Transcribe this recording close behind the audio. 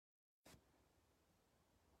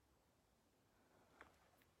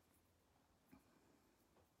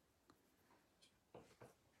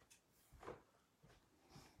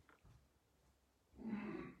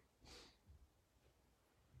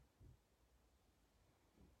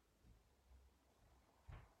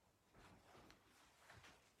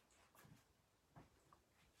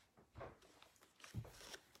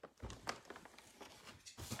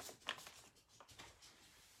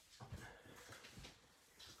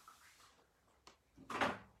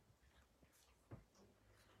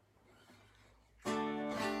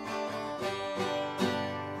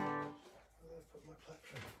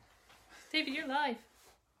believe you're live.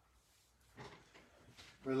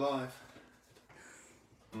 We're live.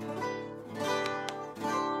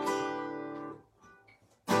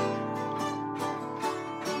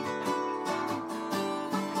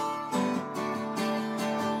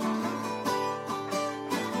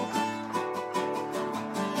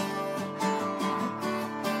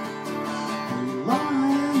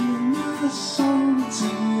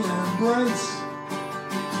 Embrace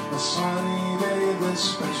a sunny day, this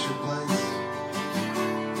special place.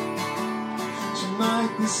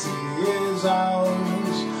 Tonight the sea is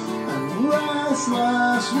ours, and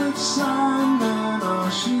restless with sand in our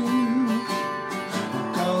shoes.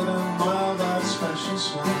 A golden mile, that special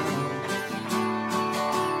smile,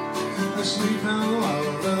 asleep in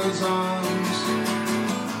lover's arms,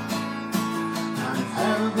 and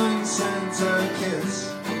heaven sent a kiss.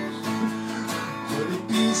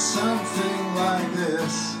 Something like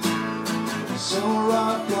this, so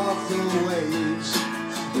rock off the waves.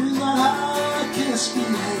 Is that how a kiss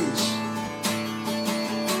behaves?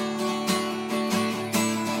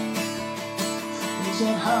 Is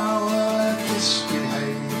that how a kiss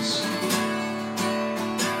behaves?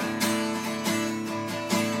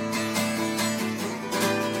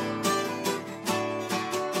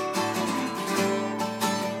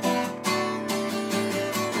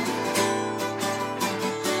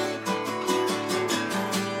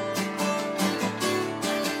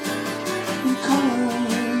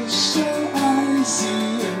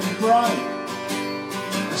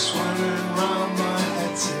 Swimming round my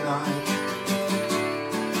head tonight,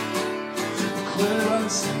 clear and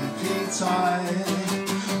sleepy tide.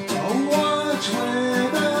 I'll watch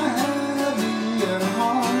with a heavy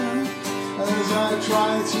heart as I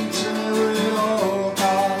try to tear it all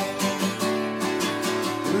apart,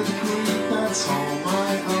 with grief that's all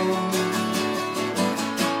my own.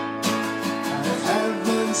 And if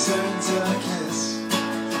heaven sent a kiss,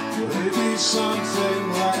 would it be something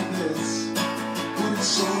like this?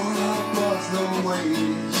 Soar above the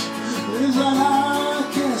waves. Is that how a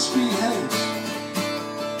kiss behaves?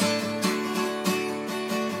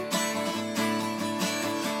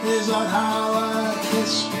 Is that how a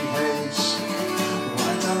kiss behaves?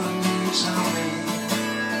 Why don't you tell me?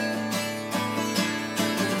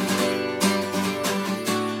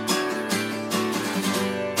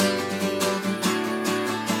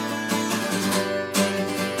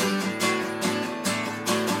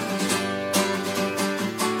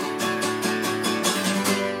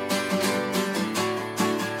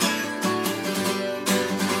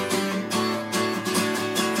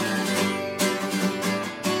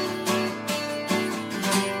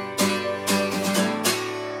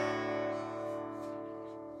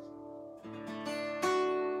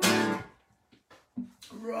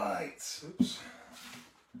 Right. Oops.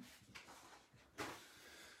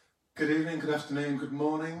 Good evening, good afternoon, good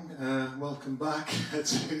morning. Welcome back to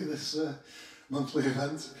this monthly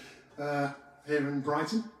event here in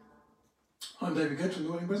Brighton. I'm David Gedge from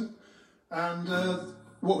the Wedding Present, and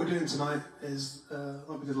what we're doing tonight is,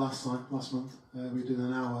 like we did last month, we did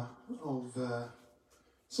an hour of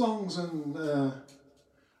songs and a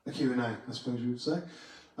Q&A, I suppose you would say.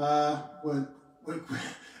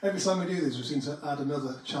 Every time we do this, we seem to add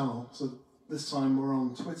another channel. So this time we're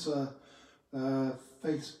on Twitter,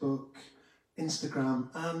 Facebook, Instagram,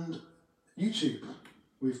 and YouTube.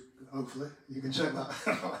 Hopefully you can check that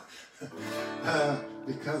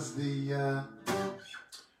because we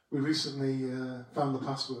recently found the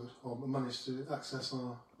password, or managed to access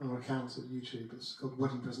our account at YouTube. It's called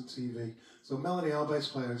Wedding Present TV. So Melanie, our bass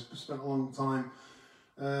player, has spent a long time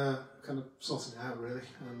kind of sorting it out really,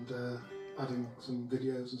 and adding some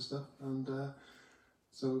videos and stuff, and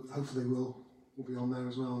so hopefully we'll be on there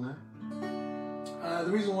as well now.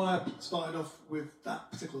 The reason why I started off with that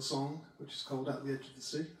particular song, which is called At the Edge of the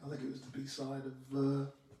Sea, I think it was the B-side of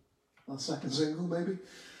our second single maybe,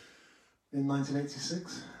 in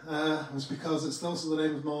 1986, was because it's also the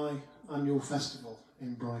name of my annual festival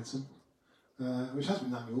in Brighton, which has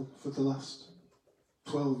been annual for the last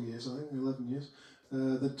 12 years, I think, 11 years.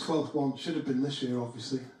 The 12th one should have been this year,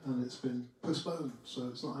 obviously, and it's been postponed, so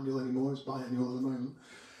it's not annual anymore, it's biannual at the moment,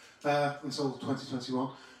 until 2021.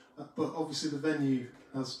 But obviously the venue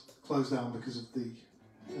has closed down because of the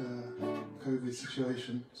COVID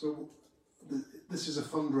situation. So this is a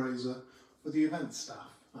fundraiser for the event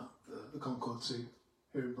staff at the Concord 2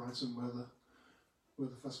 here in Brighton, where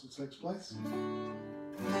the festival takes place.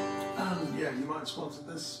 And yeah, you might have spotted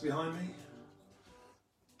this behind me.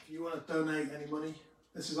 If you want to donate any money,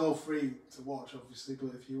 this is all free to watch, obviously,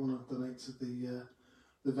 but if you want to donate to the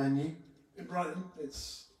venue in Brighton,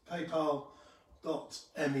 it's paypal.me.com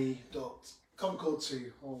Concord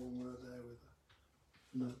 2, all one word there with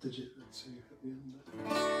another digit at 2 at the end.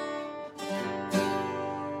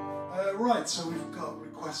 Right, so we've got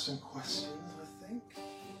requests and questions, I think.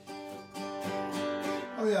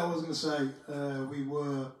 Oh yeah, I was going to say, we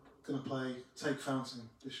were going to play Take Fountain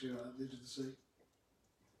this year at the Edge of the Sea,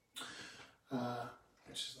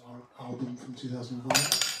 which is our album from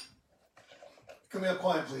 2005. Can we have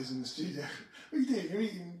quiet please in the studio? What are you doing? You're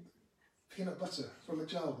eating peanut butter from a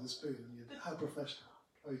jar with a spoon, and you're how professional.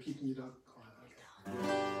 Oh, you're keeping your dog quiet, okay.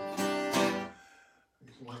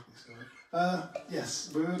 You can like this guy. Yes,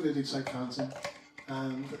 we were going to do Take Fountain,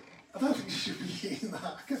 and I don't think you should be eating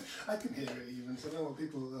that. I can hear it even, so I know what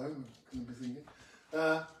people at home are going to be thinking.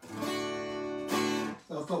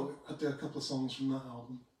 So I thought I'd do a couple of songs from that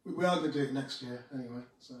album. We are going to do it next year anyway,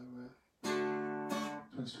 so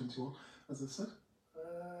 2021, as I said.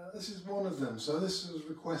 This is one of them. So this was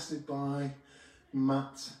requested by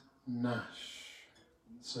Matt Nash.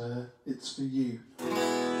 It's for you. I've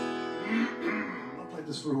played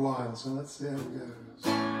this for a while, so let's see how it goes.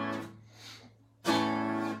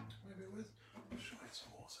 Maybe with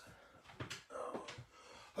some water. Oh.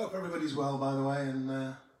 Hope everybody's well, by the way,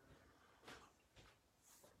 and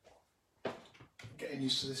getting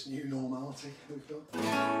used to this new normality we've got.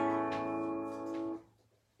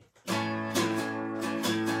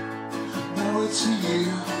 Now it's for you,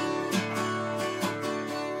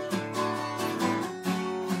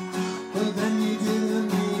 but then you didn't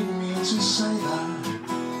need me to say that.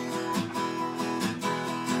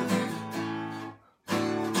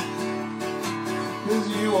 'Cause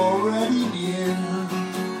you already knew.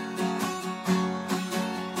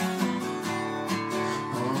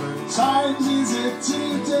 How many times is it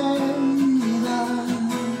today that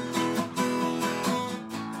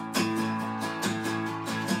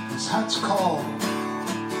it's had to call?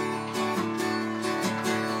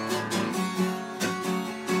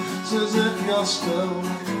 It's as if you're still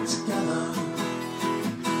together.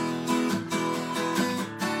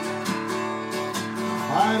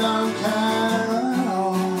 I don't care at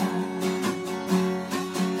all.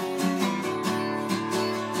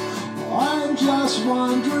 I'm just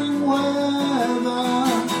wondering whether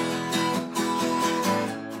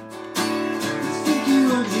you think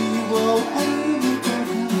you and he will ever get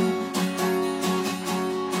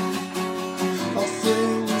of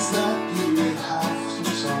things that you have to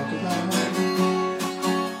talk about.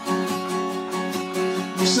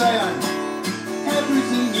 You say I'm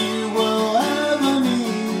everything you will ever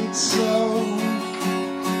need, so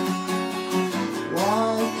why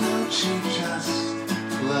can't you just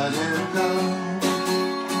let him go?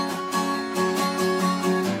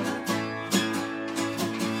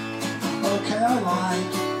 Okay, I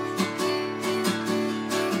lied,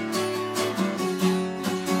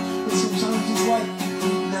 but sometimes it's like you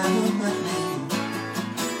never met me.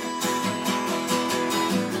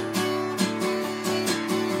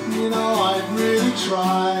 You know, I'd really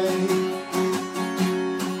tried,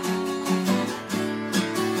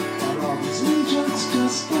 but all these agents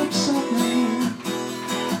just upset me.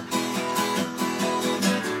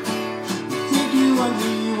 You think you and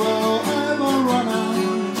me will ever run out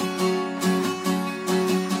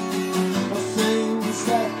of things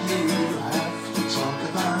that you have to talk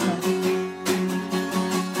about?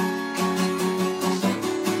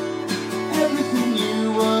 Everything you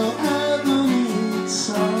will ever need,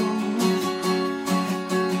 so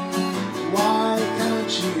why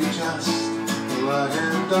can't you just let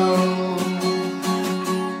him go?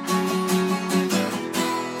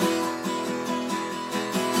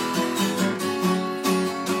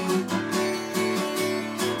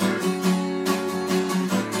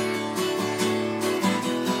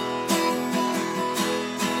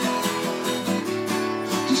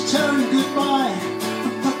 Just tell him goodbye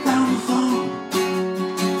and put down the phone.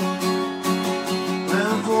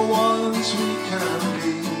 And for once we can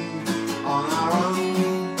be on our own.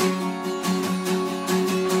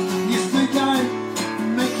 You think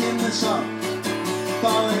I'm making this up?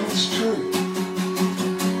 Darling, it's true.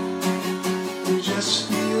 It just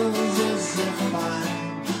feels as if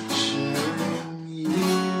I'm sharing you.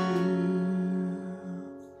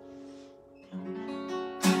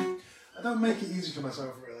 I don't make it easy for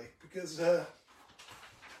myself really, because that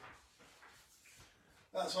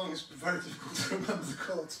song is very difficult to remember the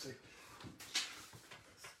chords to.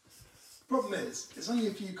 Problem is, it's only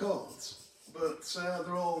a few chords, but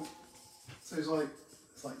they're all, so it's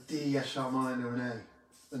like D, F sharp minor and A,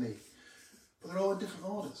 and E. But they're all in different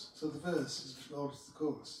orders. So the verse is different orders to the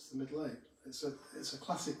chorus, the middle eight. It's a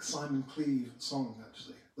classic Simon Cleve song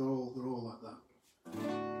actually. They're all like that.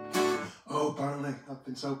 Oh, apparently, I've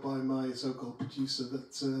been told by my so-called producer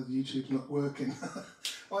that the YouTube's not working.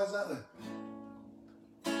 Why is that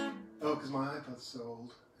then? Oh, because my iPad's so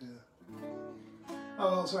old. Yeah.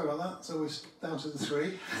 Oh, well, sorry about that. So we're down to the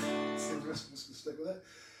 3. So the rest of us can stick with it.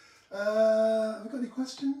 Have we got any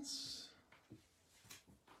questions?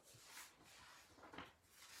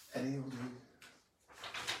 Any will do.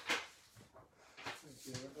 Thank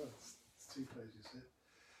you. Oh, it's 2 pages here.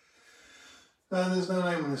 There's no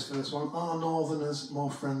name on this first one. Are Northerners more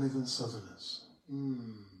friendly than Southerners?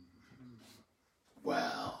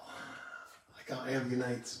 Well, I can't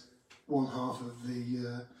alienate one half of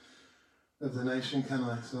the nation, can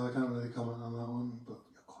I? So I can't really comment on that one, but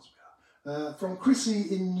of course we are. From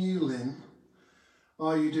Chrissy in New Lynn,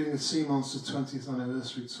 are you doing a Sea Monster 20th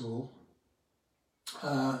anniversary tour?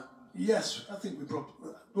 Yes, I think we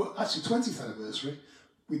probably, well, actually 20th anniversary,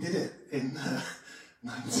 we did it in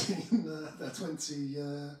 2012,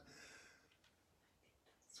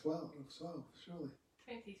 surely.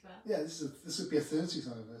 2012. Yeah, this would be a 30th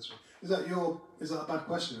anniversary. Is that a bad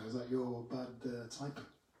question, or is that your bad typing?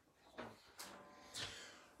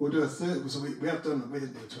 We'll do a third. So we didn't do a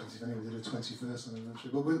 20th anyway. We did a 21st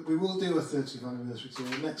anniversary, but we will do a 30th anniversary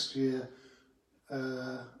tour next year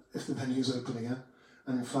if the venue's open again.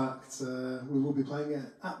 And in fact, we will be playing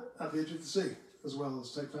it at the Edge of the Sea, as well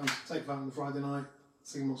as Take That on the Friday night,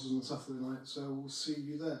 Sea Monsters on the Saturday night. So we'll see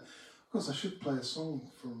you there. Of course, I should play a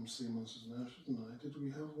song from Sea Monsters now, shouldn't I? Did we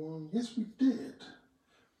have one? Yes, we did.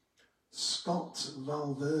 Scott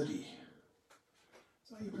Valverde. Is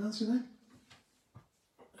that how you pronounce your name?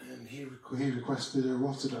 And he requested a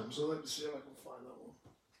Rotterdam, so let me see if I can find that one.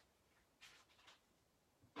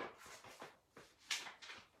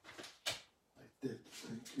 I did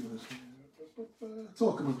think you was here.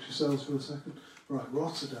 Talk amongst yourselves for a second. Right,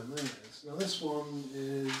 Rotterdam, there it is. Now this one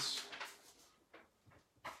is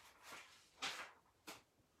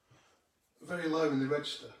very low in the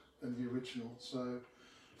register than the original, so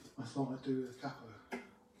I thought I'd do a capo.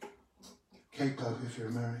 Capo if you're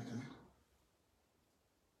American.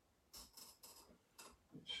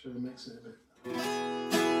 Which makes it a bit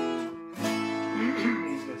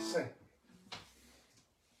easier to sing.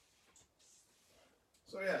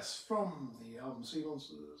 So yes, from the album Sea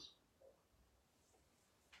Monsters,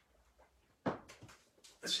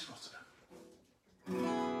 this is Rotterdam.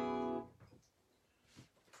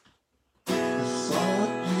 I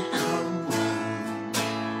thought you'd come round,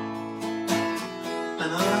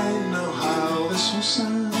 and I know how this will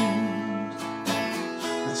sound.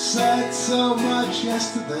 I said so much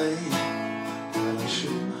yesterday that I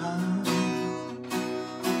shouldn't have.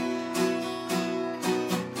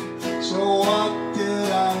 So what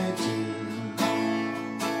did I do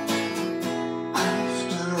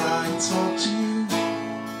after I talked to you?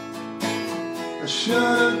 I should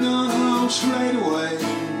have gone home straight away,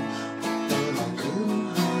 but I couldn't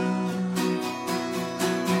have.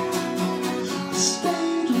 I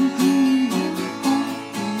stayed with you and all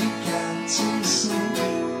began to sing.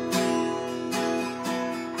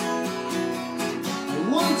 I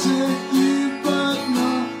wanted you, but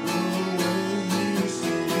not the way you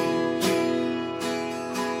think.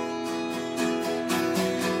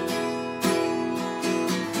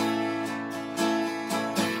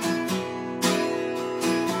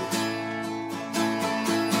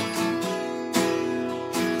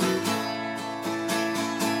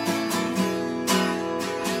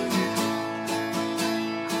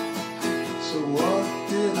 So what?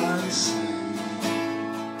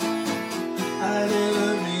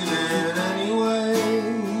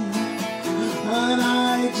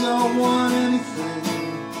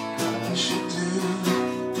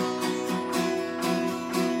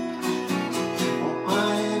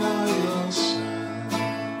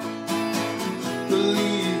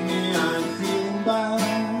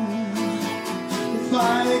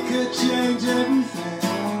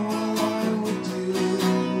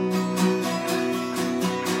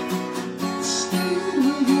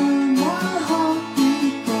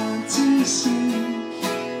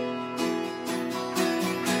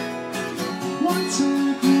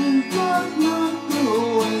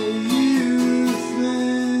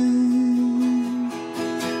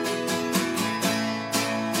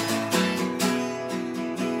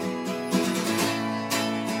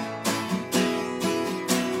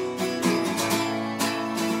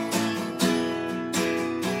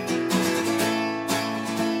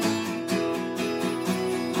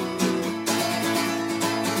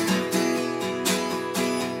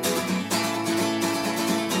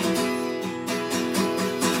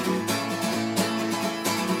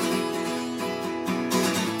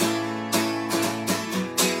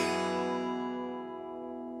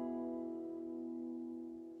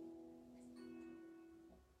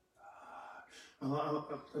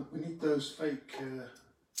 We need those fake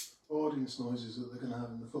audience noises that they're going to have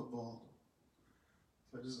in the football,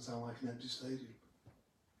 so it doesn't sound like an empty stadium.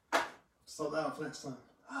 Start that out for next time.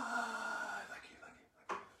 Thank you.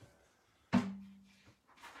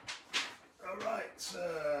 All right, let's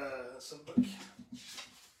have a look.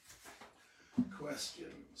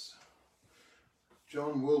 Questions.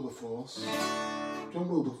 John Wilberforce.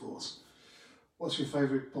 What's your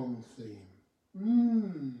favourite Bond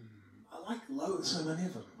theme? I like so many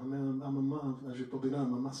of them. I mean, I'm a man, as you probably know,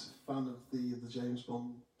 I'm a massive fan of the James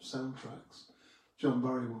Bond soundtracks, John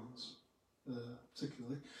Barry ones,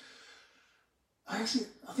 particularly. I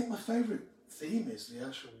think my favourite theme is the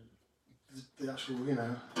actual, you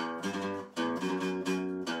know.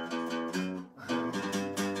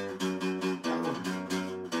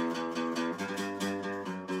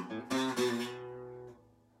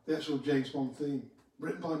 The actual James Bond theme,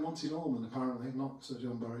 written by Monty Norman apparently, not Sir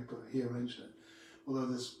John Barry, but he arranged it. Although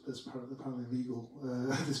there's apparently legal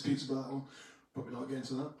disputes about that one. Probably not getting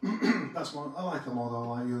to that. That's one. I like them all though.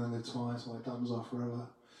 I like You Only Live Twice. I like Diamonds Are Forever.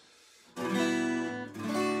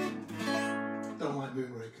 Don't like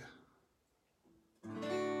Moonraker.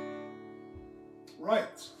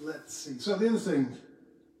 Right, let's see. So the other thing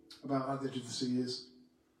about At the Edge of the Sea is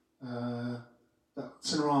that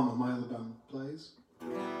Cinerama, my other band, play.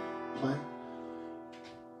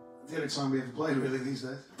 The only time we ever play really these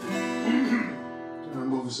days.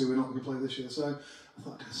 And obviously we're not going to play this year, so I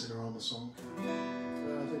thought I'd do a Cinerama song. I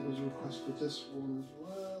think there was a request for this one as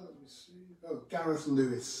well. Let me see. Oh, Gareth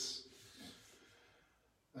Lewis.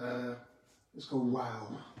 It's called Wow.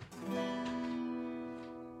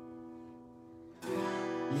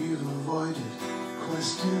 You've avoided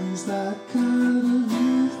questions that could have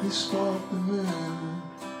easily spot the moon.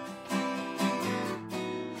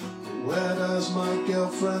 Where does my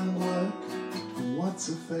girlfriend work? What's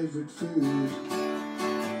her favourite food?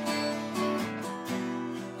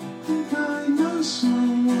 I think I know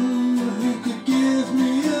someone who could give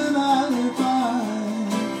me an alibi.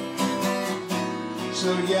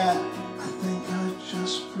 So yeah, I think I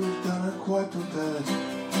just proved that I'm quite prepared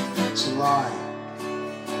to lie.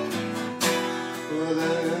 But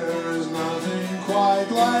there is nothing quite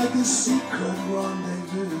like a secret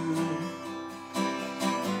rendezvous.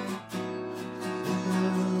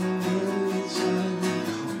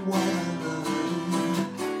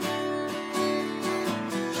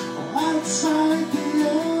 Outside the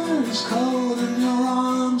air is cold and your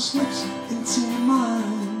arm slips into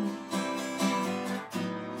mine.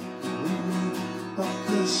 We meet up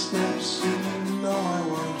the steps and you know I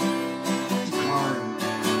won't decline.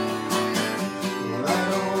 But I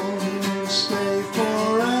don't stay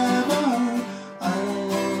forever. I don't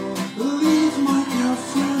want to leave my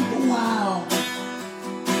girlfriend. But wow,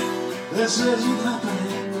 this isn't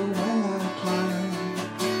happening the way I planned.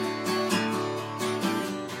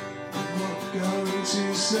 Going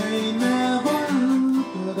to say never,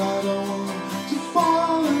 but I don't want to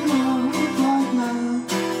fall in love right now.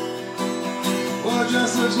 Well,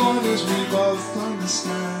 just as long as we both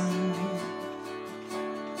understand.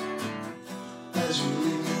 As you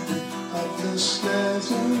lean up the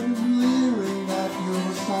stairs, I'm leering at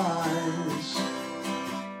your thighs.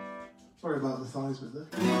 Sorry about the thighs bit there.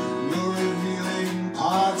 You're revealing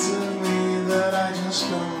parts of me that I just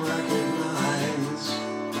don't recognize.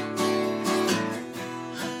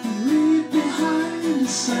 Behind a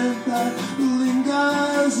scent that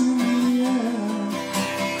lingers in the air.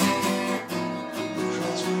 It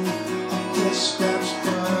draws me up the steps,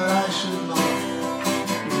 but I should not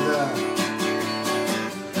be there.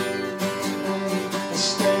 I'll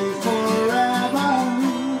stay forever.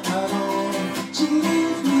 I don't want to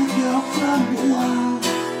leave my girlfriend. Wow,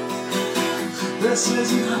 this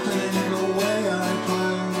isn't happening the way I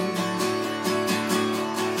planned.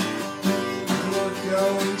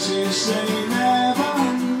 Going to say never,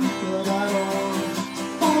 but I don't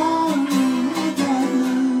fall in love right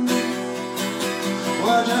now.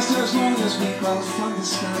 Well, just as long as we both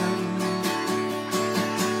understand.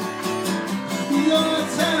 You're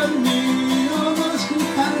telling me you're most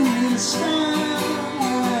companion stand.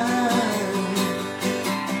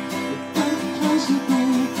 But that close the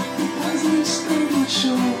door because I'm still not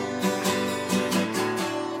sure.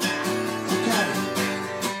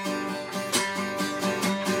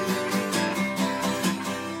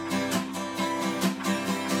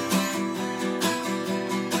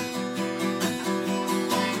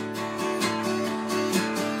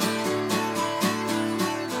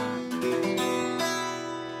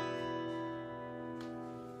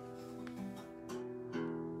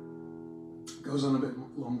 Goes on a bit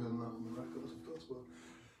longer than that on the record, of course, but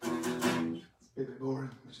it's a bit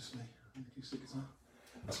boring, which is me. an acoustic guitar.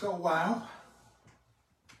 That's got wow.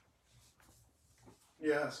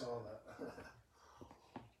 Yeah, I saw that.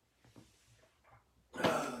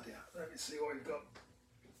 Oh dear, let me see what we've got.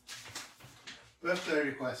 Birthday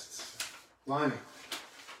requests. Blimey.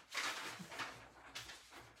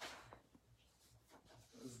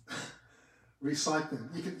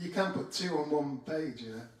 Recycling. You can put two on one page,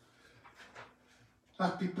 you know.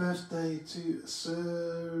 Happy birthday to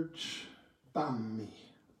Serge Bammy.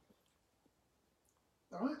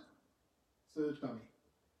 Alright? Serge Bammy.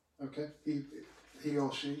 Okay. He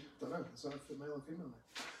or she, don't know, is that a male or female?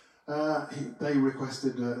 They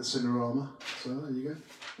requested Cinerama, so there you go.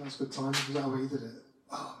 That's good time. Is that how he did it?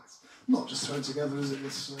 Oh, it's not just thrown together, is it,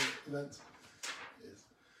 this event? It is.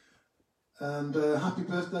 And happy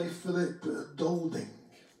birthday, Philip Dolding.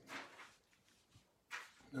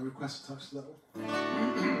 No request attached to that one.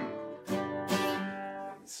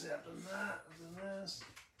 Let me see, I've done that, I've done this.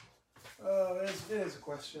 Oh, here's a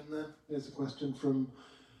question then. Here's a question from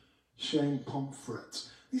Shane Pomfret.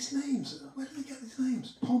 These names, where do they get these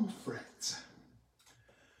names? Pomfret.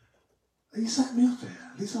 Are you setting me up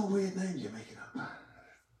here? These are weird names you're making up.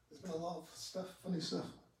 There's been a lot of stuff, funny stuff,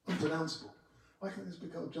 unpronounceable. Why can't this be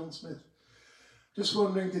called John Smith? Just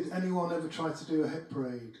wondering, did anyone ever try to do a hit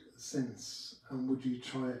parade since? And would you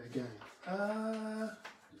try it again?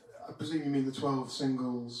 I presume you mean the 12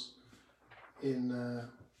 singles in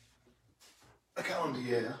a calendar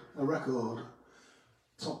year, a record.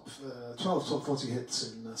 12 top 40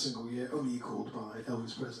 hits in a single year, only equalled by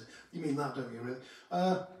Elvis Presley. You mean that, don't you, really?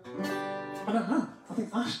 I don't know. I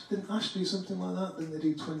think didn't Ash do something like that? Didn't they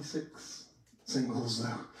do 26 singles,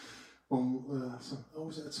 though? Or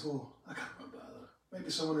was it a tour? I can't remember. I don't know.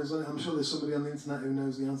 Maybe someone is on it. I'm sure there's somebody on the internet who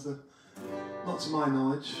knows the answer. Not to my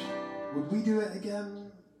knowledge. Would we do it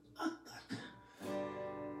again?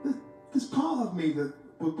 There's part of me that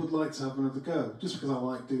would like to have another go, just because I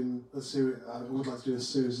like doing a series. I would like to do a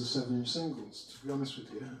series of 7-inch singles, to be honest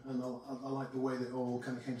with you, and I like the way that it all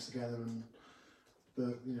kind of came together, and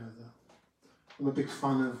I'm a big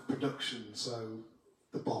fan of production, so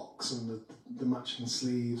the box and the matching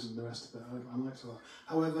sleeves and the rest of it, I liked a lot.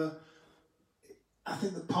 However, I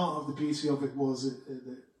think that part of the beauty of it was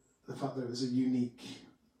the fact that it was a unique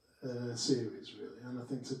series, really, and I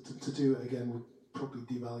think to do it again would probably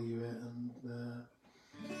devalue it, and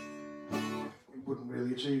we wouldn't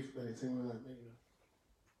really achieve anything without it.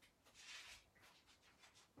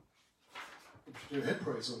 We should do a hit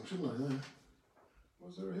parade song, shouldn't I? There.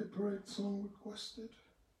 Was there a hit parade song requested?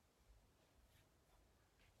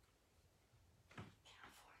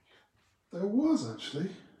 There was, actually.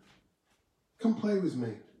 Come Play With Me.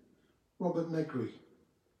 Robert Negri.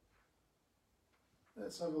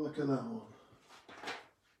 Let's have a look at that one.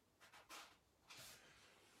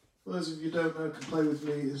 For those of you who don't know, Come Play With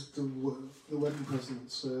Me is the Wedding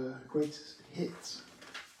Present's greatest hit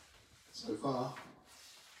so far.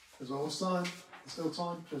 There's always time. There's still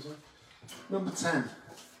time, Jose. Number 10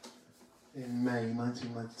 in May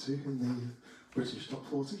 1992 in the British Top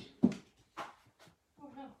 40. Oh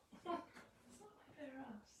no, it's not my fair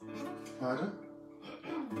ass. Pardon?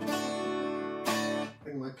 I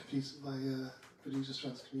think my producer's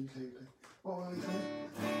trying to communicate with me. What were we saying?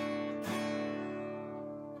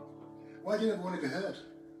 Why do you never want to be heard?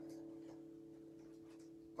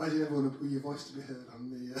 Why do you never want your voice to be heard on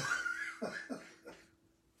the...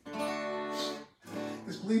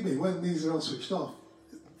 Because believe me, when these are all switched off,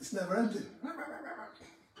 it's never ending.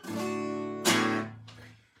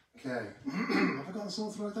 Okay. Have I got a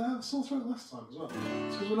sore throat? Did I have a sore throat last time as well?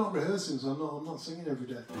 It's because we're not rehearsing, so I'm not singing every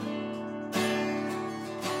day.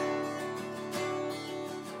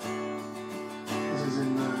 This is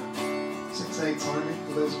in 6/8 timing,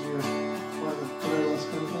 for those of you who like the parallels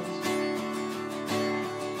kind of things.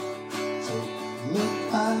 So look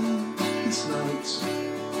at this note.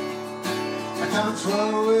 I can't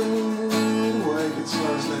throw it away, it's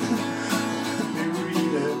Leslie. Let me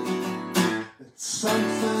read it. It's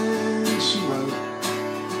something she wrote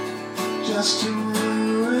just to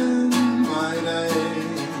ruin my day.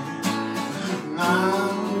 Now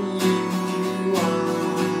you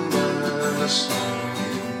understand.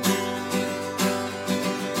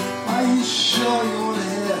 Are you sure you want to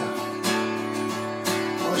hear?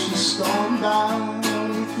 Or she stormed out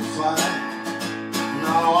the fire?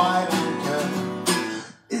 No, I don't care.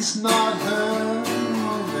 It's not her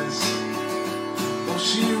this. Well,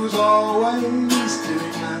 she was always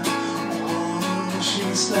doing that. Oh,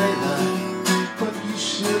 she'd stay there. But you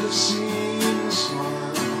should have seen the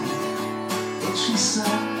smile. But she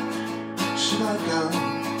said, should I go?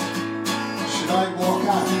 Should I walk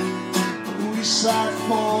out? We sat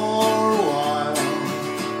for a while.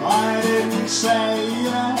 I didn't say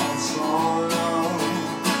yes or no,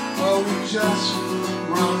 but we just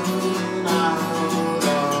run out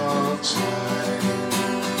of time.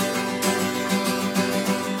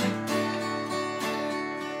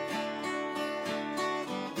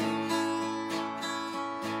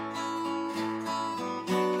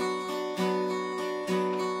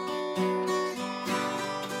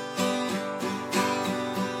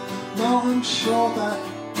 No, I'm sure that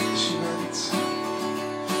she meant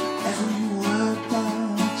every word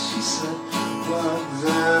that she said, but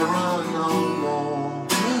there are no more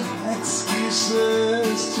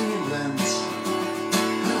excuses to invent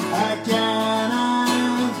again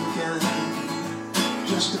and again.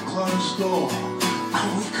 Just a closed door and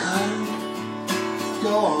we can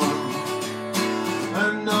go on,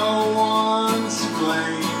 and no one's to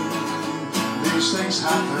blame. These things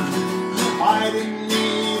happen. I didn't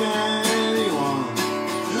need anyone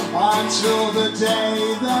until the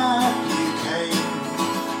day that you came,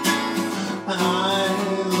 and I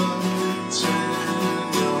looked in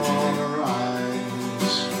your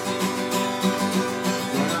eyes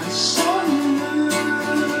when I saw you.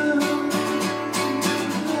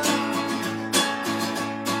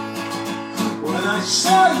 When I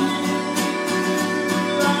saw you,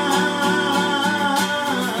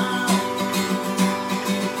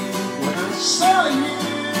 when I saw you.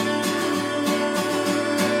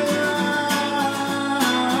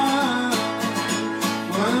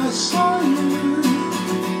 When I saw you,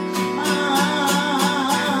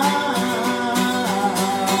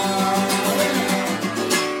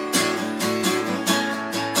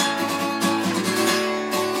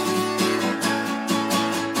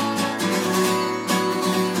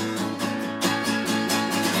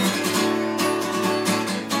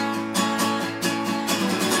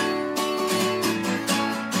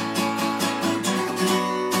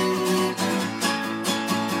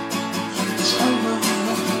 it's over,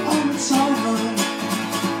 oh it's over,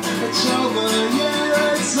 it's over,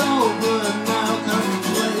 yeah it's over, now come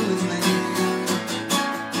play with me.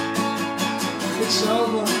 It's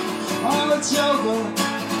over, oh it's over,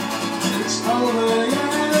 it's over,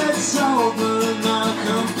 yeah it's over, now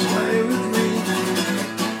come play with me.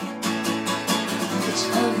 It's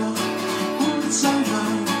over, oh it's over,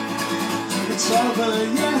 it's over,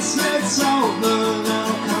 yes it's over, now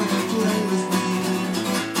come play with me.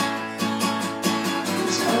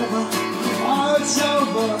 It's over, oh it's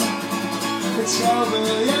over, it's over,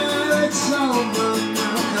 yeah it's over,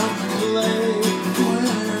 now come play with me.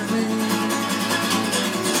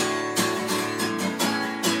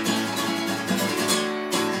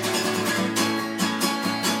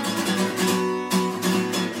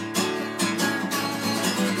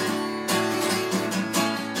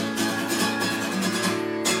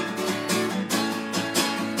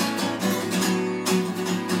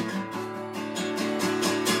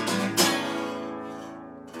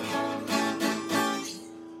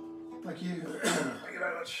 Thank you. Thank you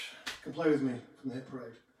very much. Can play with me from the Hit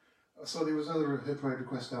Parade. I saw there was another Hit Parade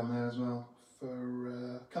request down there as well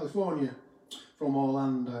for California from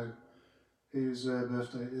Orlando, whose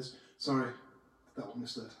birthday it is. Sorry, that one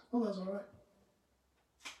missed it. Oh, that's all right.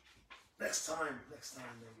 Next time, maybe next time.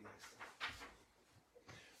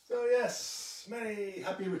 So yes, many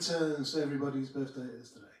happy returns to everybody's birthday it is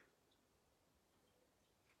today.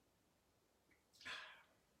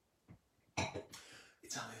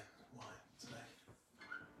 Italian wine today.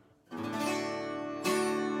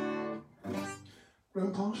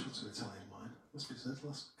 Grown partial to Italian wine, must be said, the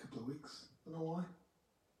last couple of weeks. Don't know why.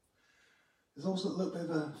 There's also a little bit of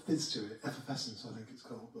a fizz to it, effervescence I think it's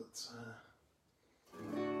called, but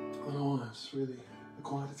I don't know why, it's really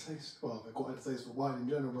acquired a taste. Well, I've acquired a taste for wine in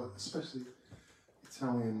general, but especially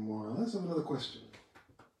Italian wine. Let's have another question.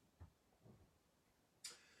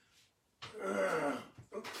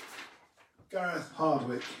 Gareth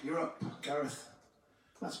Hardwick, you're up, Gareth.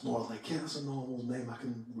 That's more like it, that's a normal name I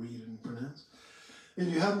can read and pronounce. If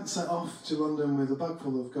you hadn't set off to London with a bag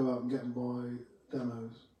full of go out and get them by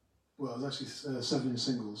demos, well, it was actually 7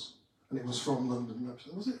 singles, and it was from London,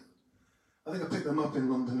 actually, was it? I think I picked them up in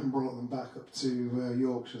London and brought them back up to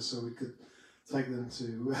Yorkshire so we could take them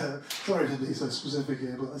to, sorry to be so specific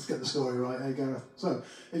here, but let's get the story right, hey Gareth. So,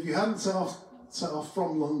 if you hadn't set off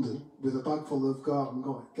from London with a bag full of go out and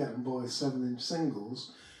get them by 7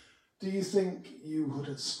 singles, do you think you would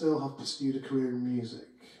have still have pursued a career in music,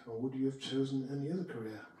 or would you have chosen any other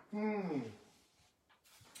career?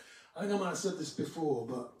 I think I might have said this before,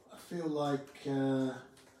 but I feel like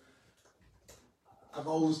I've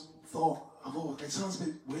always thought, it sounds a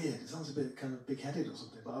bit weird, it sounds a bit kind of big-headed or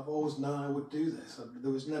something, but I've always known I would do this.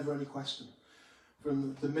 There was never any question.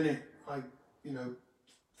 From the minute I,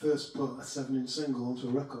 first put a 7-inch single onto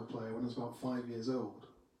a record player when I was about 5 years old.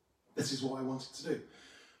 This is what I wanted to do.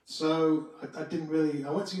 So I didn't really, I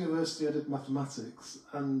went to university, I did mathematics,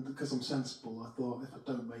 and because I'm sensible, I thought if I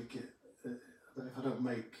don't make it, if I don't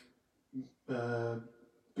make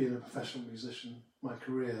being a professional musician my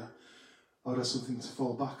career, I would have something to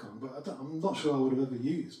fall back on. But I'm not sure I would have ever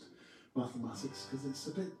used mathematics because it's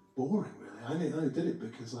a bit boring, really. I only did it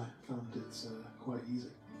because I found it quite easy.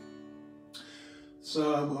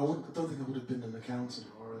 So I don't think I would have been an accountant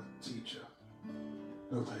or a teacher.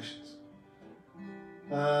 No patience.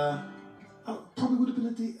 I probably would have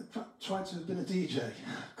been tried to have been a DJ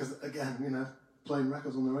because, again, you know, playing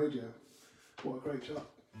records on the radio. What a great job.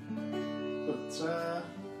 But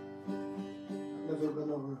never.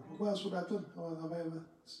 What else would I have done? Have I ever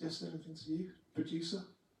suggested anything to you, producer?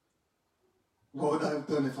 What would I have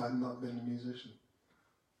done if I had not been a musician?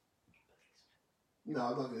 No,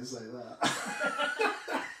 I'm not going to say that.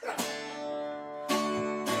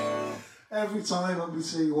 Every time I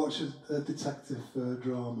watch a detective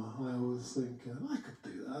drama, I always think, I could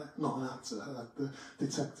do that. Not an actor, like the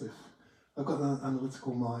detective. I've got an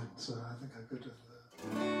analytical mind, so I think I could have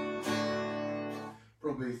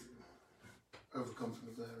probably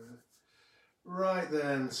overconfident there, really. Right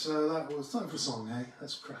then, so that was time for a song, eh?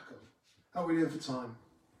 Let's crack on. How are we doing for time?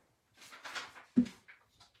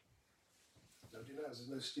 Nobody knows.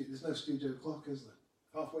 There's no studio clock, is there?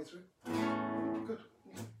 Halfway through? Good.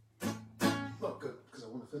 Not good because I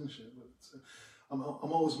want to finish it, but I'm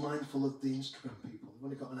always mindful of the Instagram people. We've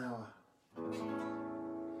only got an hour.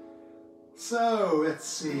 So let's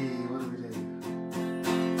see, what do we do?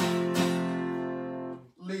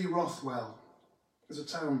 Lee Rothwell. There's a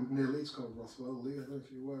town near Leeds called Rothwell, Lee. I don't know if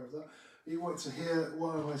you're aware of that. You want to hear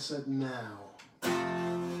what have I said now? I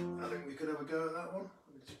think we could have a go at that one.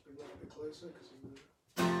 Let me just bring that a bit closer.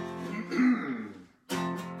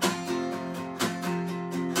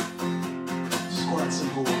 This is quite a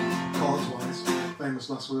simple one, chords-wise. Famous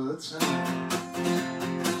last words.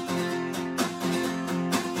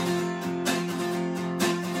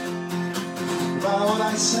 About what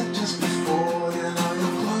I said just before, you know,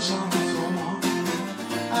 your clothes on the floor.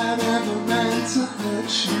 I never meant to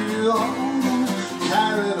hurt you, although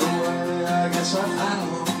carried away, I guess I've had a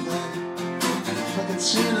long day. I could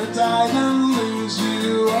sooner die than lose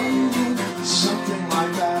you, oh, something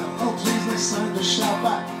like that. Oh, please, next time just shout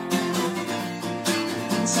back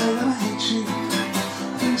and say that I hate you.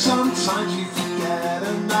 I think sometimes you forget,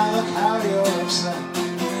 and now look how you're upset.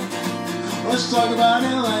 Let's talk about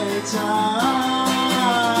it later.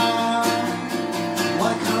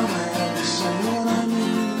 Why can't I ever say what I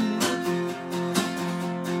mean?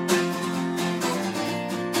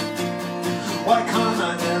 Why can't I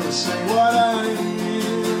ever say what I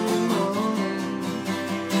mean?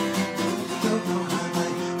 Don't know how my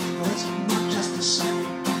words are not just the same.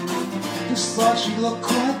 Just thought you looked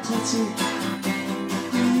quite pretty.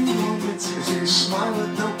 You want me to smile at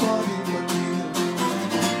nobody but you.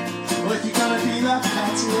 Well, if you're gonna be that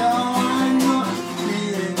petty, oh, I'm not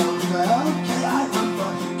being unfair. Okay, I am,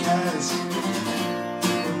 but who cares?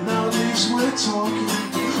 But now at least we're talking.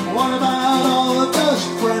 What about all of those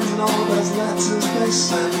friends and all those letters they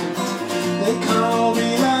send? They can't all be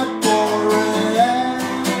that boring.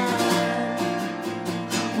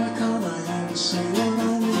 Why can't I ever say what I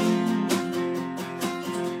mean?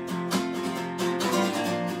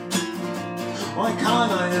 Why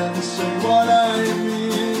can't I ever say what I mean?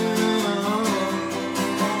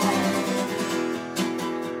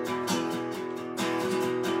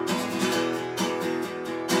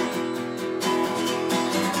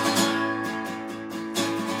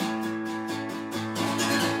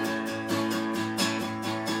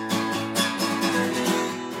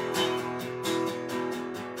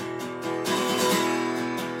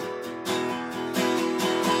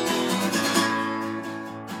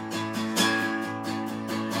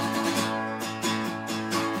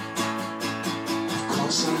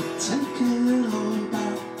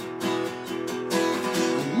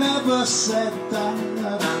 Said that I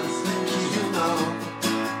think you know.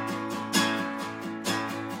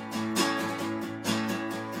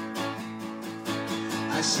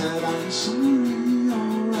 I said I'm sorry,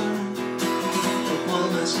 alright, but well,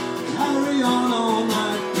 let's carry on all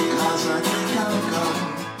night because I think I'll go.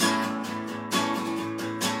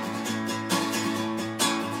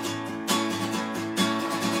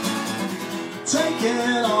 Take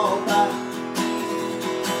it all back.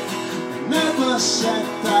 I never said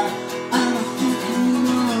that.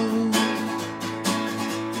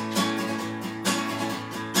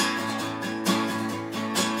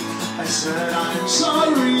 I said I'm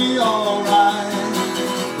sorry, alright,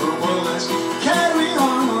 but well, let's carry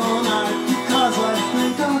on.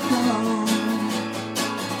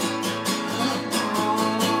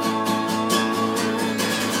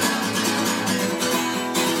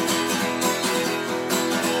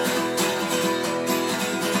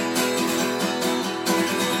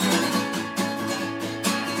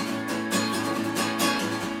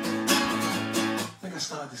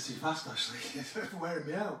 this too fast, actually. It's wearing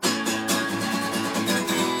me out.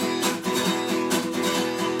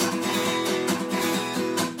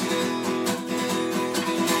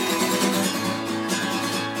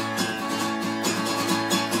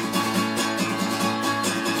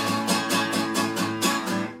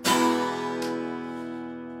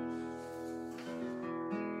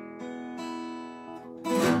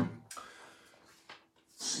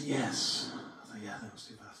 Yes. Yeah, that was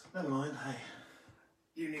too fast. Never mind. Hey,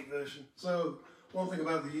 unique version. So one thing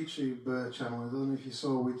about the YouTube channel, I don't know if you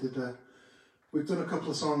saw, we've done a couple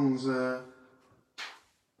of songs. I'm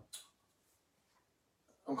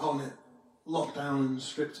calling it Lockdown and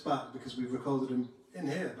Stripped Back because we've recorded them in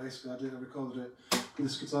here. Basically, I recorded it with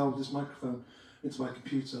this guitar, with this microphone, into my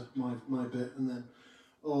computer, my bit, and then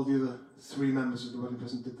all the other 3 members of the Wedding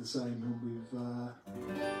Present did the same, and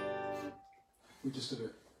we just did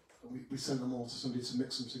it. We sent them all to somebody to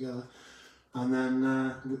mix them together, and then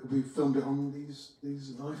we filmed it on these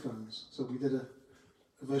iPhones. So we did a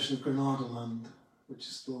version of Granada Land, which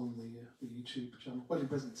is still on the YouTube channel, Wedding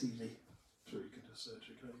Present TV. I'm sure you can just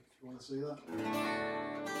search it, can't you, if you want to see that.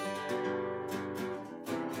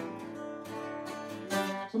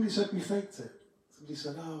 Somebody said we faked it. Somebody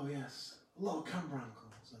said, oh yes, a lot of camera angles,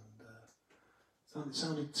 and it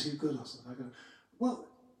sounded too good or something. I go, well,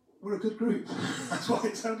 we're a good group. That's why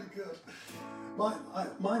it sounded good.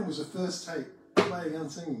 Mine was a first take, playing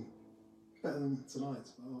and singing. Better than tonight,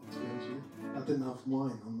 to be honest with you. I didn't have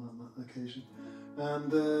wine on that occasion.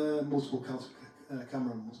 And multiple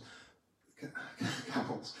camera angles.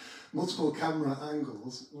 Multiple camera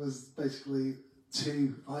angles was basically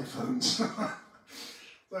 2 iPhones. So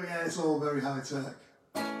yeah, it's all very high tech.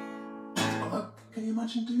 Can you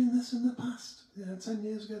imagine doing this in the past? 10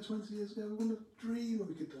 years ago, 20 years ago, we wouldn't have dreamed I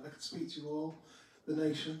could speak to you all, the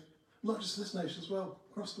nation, not just this nation as well,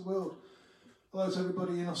 across the world. Hello to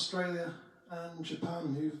everybody in Australia and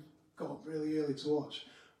Japan who've got up really early to watch.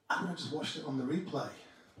 I would have just watched it on the replay.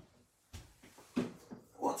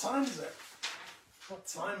 What time is it? What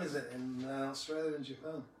time is it in Australia and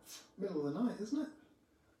Japan? Middle of the night, isn't it?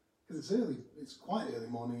 Because it's early. It's quite early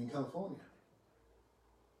morning in California.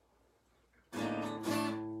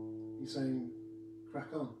 You're saying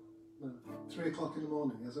crack on? No. 3 o'clock in the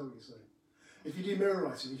morning, is that what you're saying? If you do mirror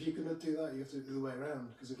writing, if you're going to do that, you have to do it the other way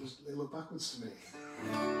around, because it looked backwards to me.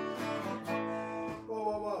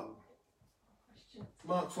 Whoa.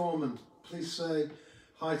 Mark Foreman, please say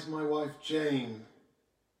hi to my wife Jane.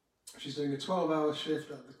 She's doing a 12-hour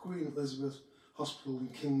shift at the Queen Elizabeth Hospital in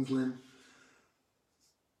Kings Lynn.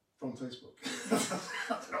 From Facebook. I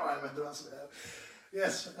don't know why I meant to ask that.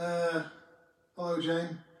 Yes, hello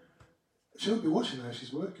Jane. She won't be watching her,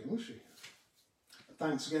 she's working, will she?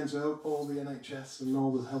 Thanks again to all the NHS and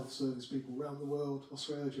all the health service people around the world,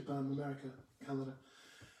 Australia, Japan, America, Canada,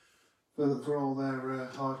 for all their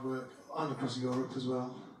hard work, and across Europe as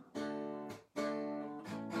well.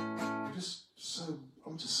 I'm just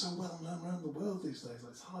so well known around the world these days,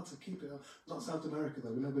 like, it's hard to keep it up. Not South America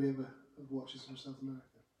though, nobody ever watches from South America.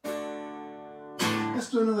 Let's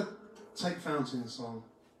do another Take Fountain song.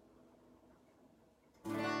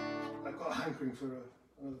 I've got a hankering for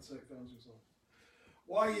another Take Fountain song.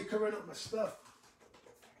 Why are you covering up my stuff?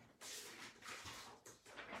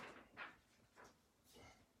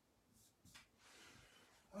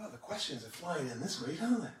 Oh, the questions are flying in this week,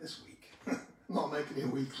 aren't they? This week. I'm not making it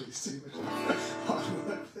weekly, it's too much hard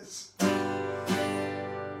work this. I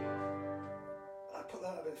put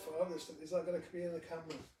that a bit far. Is that going to be in the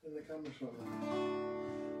camera shot there?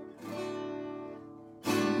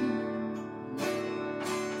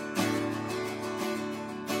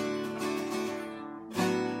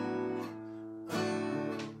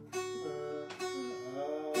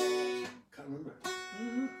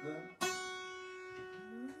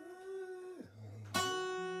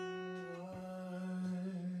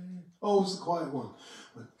 Oh, it was the quiet one.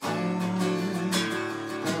 When I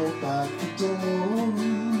held back the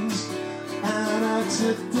doors and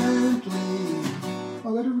accidentally...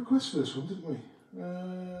 Oh, we had a request for this one, didn't we?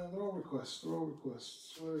 They're all requests.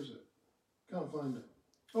 Where is it? Can't find it.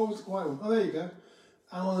 Oh, it was the quiet one. Oh, there you go.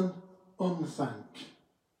 Alan Unthank.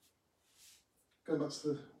 Going back to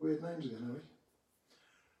the weird names again, are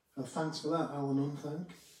we? Thanks for that, Alan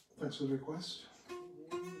Unthank. Thanks for the request.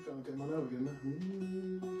 Can't get my note again now.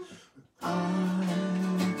 I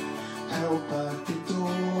held back the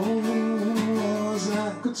doors.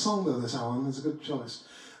 Good song though, this Alan. It's a good choice.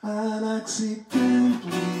 And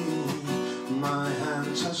accidentally my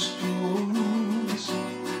hand touched yours.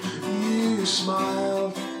 You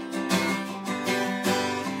smiled.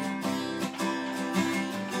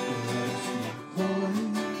 Left my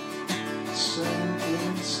voice,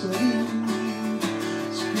 sentence steady.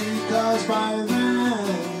 It's because by then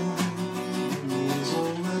he's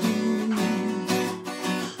already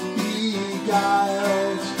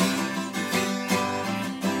beguiled.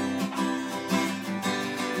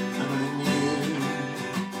 And I knew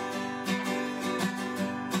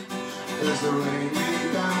as the rain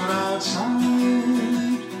beat down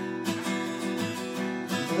outside,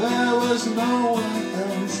 there was nowhere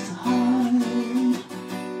else to hide.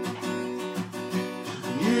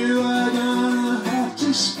 You are gonna have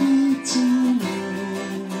to speak to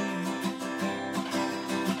me,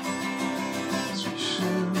 as we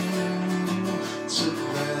should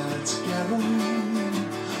there together.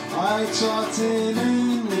 I talked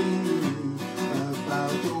inanely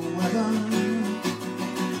about the weather.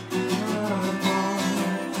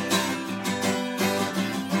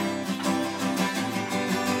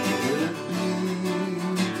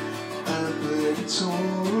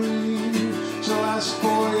 To ask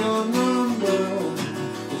for your number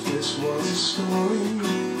if this was a story,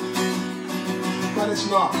 but it's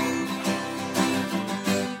not.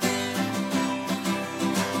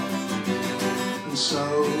 And so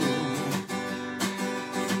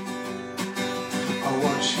I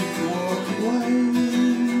watch you walk away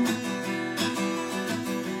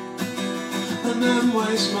and then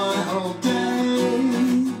waste my whole day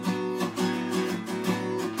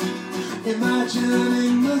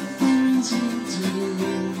imagining the things you do.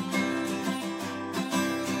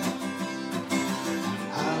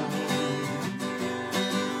 How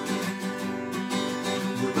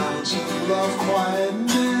the mountain of quiet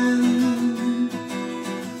men,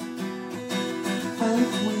 and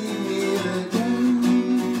if we meet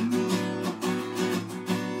again,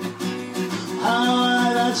 how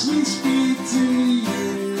I'd actually speak to you.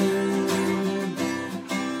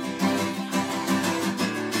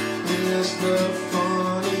 Here's the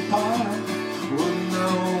funny part, wouldn't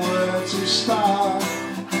know where to start.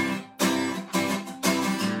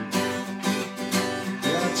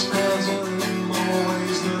 That's 'cause I'm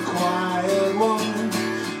always the quiet one.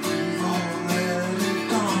 You've already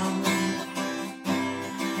gone.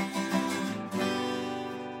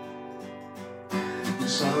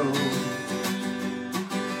 So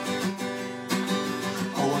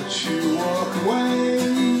I watch you walk away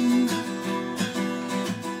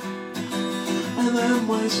and then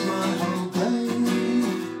waste my whole day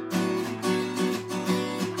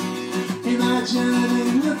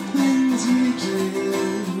imagining the things you do.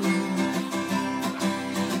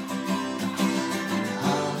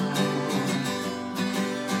 How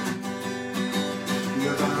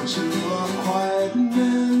you're bound to a quiet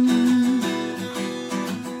men,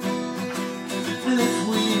 and if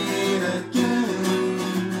we meet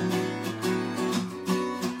again,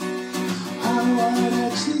 how I'd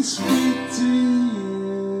actually speak to you.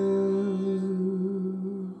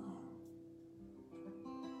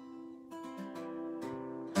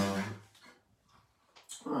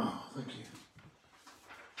 Oh, thank you.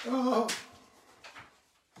 Oh,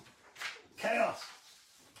 chaos.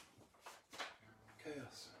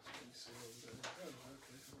 Chaos. Let me see what we're doing. Oh,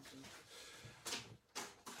 okay.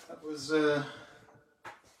 That was a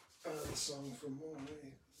song from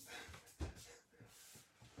Morley.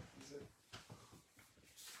 Is it?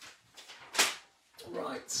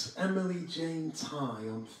 Right, Emily Jane Ty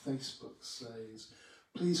on Facebook says,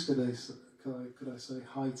 please could I say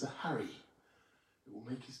hi to Harry? It will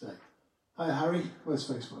make his day. Hi Harry, where's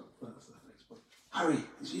Facebook? That's the Facebook. Harry,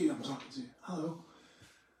 it's you I'm talking to. Hello.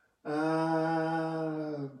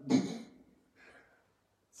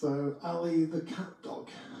 So Ali the cat dog.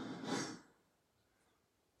 Is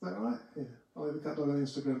that right? Yeah. Ali the cat dog on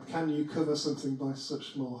Instagram. Can you cover something by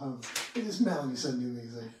such small hands? It is Melanie sending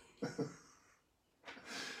these in.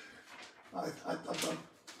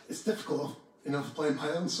 It's difficult enough playing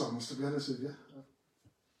my own songs, to be honest with you.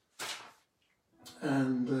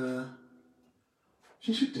 And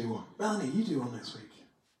she should do one. Melanie, you do one next week.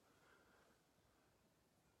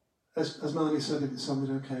 As Melanie said, if it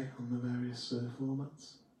sounded okay on the various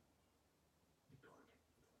formats.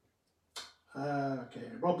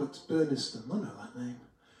 Okay, Robert Burniston, I know that name.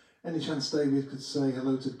 Any chance David could say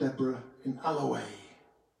hello to Deborah in Alloway?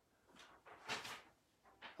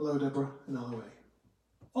 Hello Deborah in Alloway.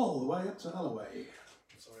 All the way up to Alloway.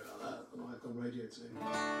 Sorry about that, I might have done radio too.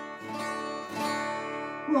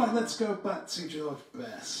 Right, let's go back to George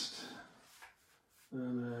Best.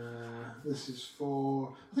 And this is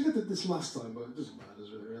for, I think I did this last time, but it doesn't matter,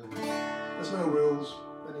 does it really? There's no rules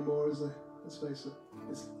anymore, is there? Let's face it,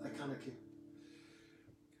 it's like anarchy.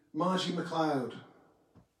 Margie McLeod.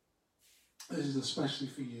 This is especially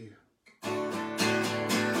for you.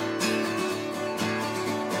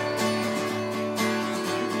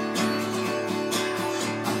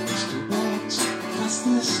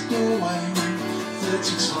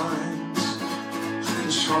 30 times,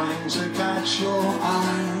 just trying to catch your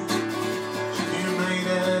eye. You made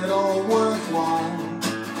it all worthwhile.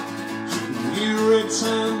 You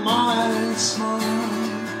returned my smile.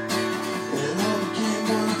 It all became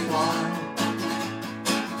worthwhile.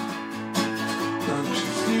 Don't you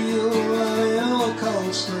feel a little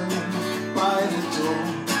cold still by the door?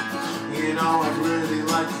 You know I'd really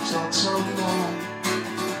like to talk some more.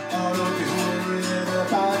 Oh, don't be worried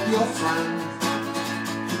about your friend. I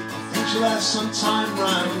think she'll have some time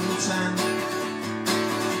round 10.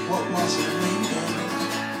 What was her name again?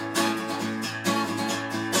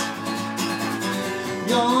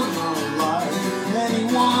 You're not like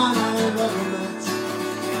anyone I've ever met.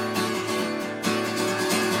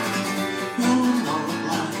 You're not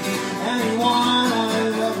like anyone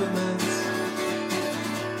I've ever met.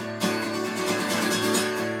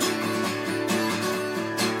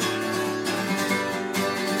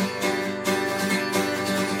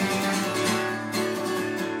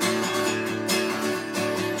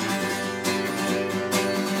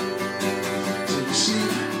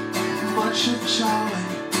 Charlie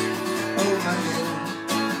over here.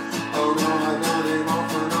 Oh no, I know him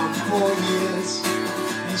off and on for years.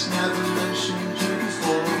 He's never mentioned you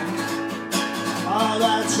before. Oh,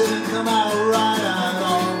 that didn't come out right at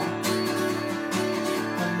all.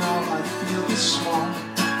 And now I feel this small.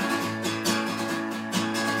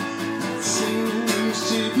 That seems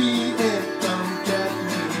to be it, don't get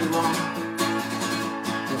me wrong.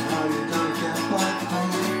 But how you gonna get back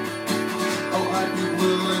home? Oh, I'd be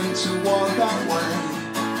willing to walk that way.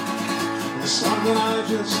 There's something I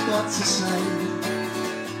just got to say.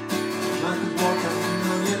 I could walk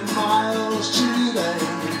 1,000,000 miles today.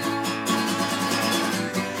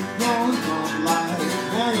 You're not like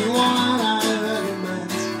anyone I've ever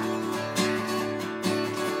met.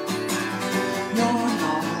 You're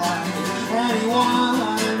not like anyone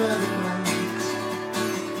I've ever met.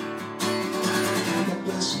 The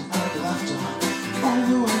blessing I've left all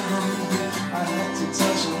the way home. I had to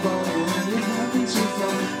tell somebody and it happened too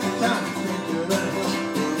far. I can't think of it,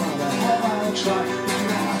 but the hell I tried. You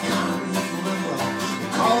know I can't even remember the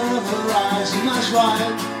color of her eyes, and that's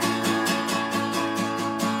right.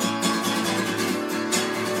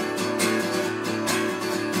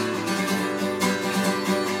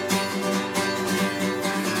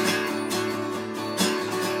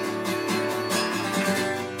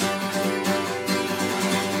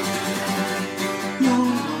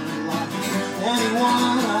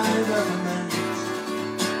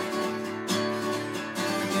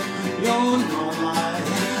 You're not like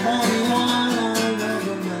anyone I've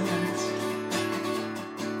ever met.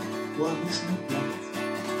 What is not right?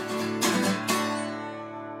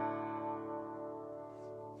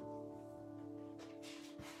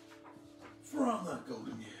 From that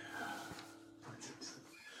golden year.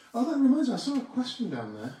 Oh, that reminds me, I saw a question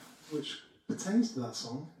down there which pertains to that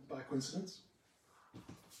song, by coincidence.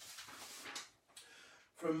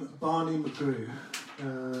 From Barney McGrew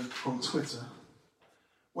on Twitter.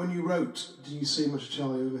 When you wrote, "Do you see much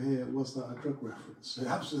Charlie over here?" was that a drug reference? It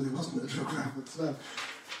absolutely wasn't a drug reference. No.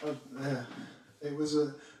 It was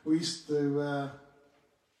we used to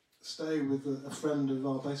stay with a friend of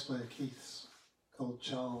our bass player Keith's called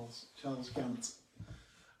Charles Gant,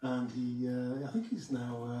 and he I think he's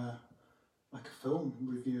now like a film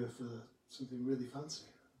reviewer for something really fancy,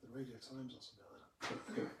 the Radio Times or something like that.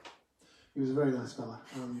 But anyway, he was a very nice fella,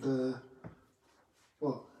 and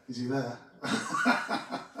what is he there?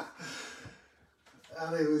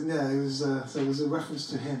 And it was so it was a reference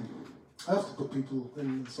to him. I often put people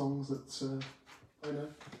in songs that I know.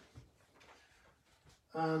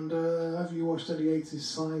 And have you watched any 80s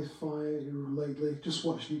sci-fi lately? Just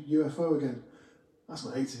watched UFO again. That's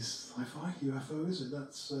not 80s sci-fi, UFO, is it?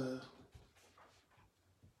 That's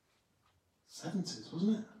 70s,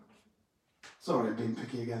 wasn't it? Sorry, I'm being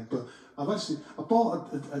picky again, but I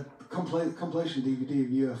bought a compilation DVD of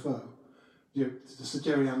UFO. It's the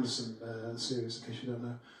Jerry Anderson series, in case you don't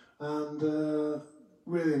know, and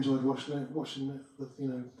really enjoyed watching it,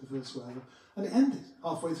 the first whatever, and it ended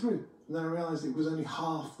halfway through, and then I realised it was only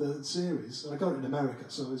half the series, and I got it in America,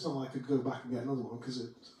 so it's not like I could go back and get another one, because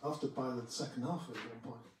I have to buy the second half at one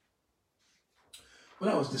point. But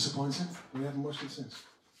that was disappointing, we haven't watched it since.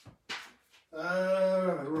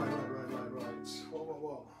 Right.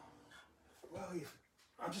 What? Well,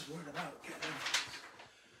 I'm just worried about getting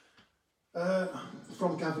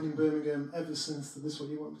from Gavin in Birmingham, ever since, this is what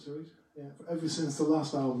you want me to read? Yeah. Ever since the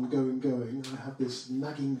last album, Going, I have this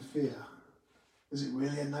nagging fear. Is it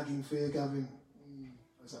really a nagging fear, Gavin?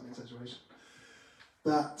 Is that an exaggeration?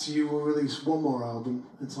 That you will release one more album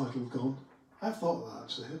entitled Gone. I've thought of that,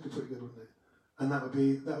 actually. It'd be pretty good, wouldn't it? and that would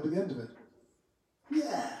be the end of it.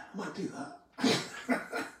 Yeah, I might do that.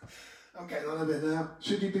 I'm getting on a bit now.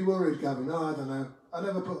 Should you be worried, Gavin? No, I don't know. I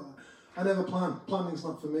never plan. Planning's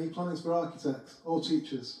not for me. Planning's for architects or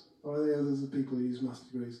teachers or any others of people who use master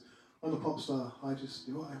degrees. I'm a pop star. I just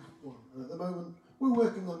do what I want. And at the moment, we're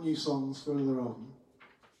working on new songs for another album.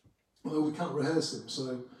 Although we can't rehearse them,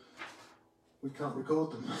 so we can't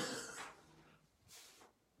record them.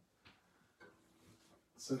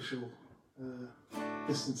 Social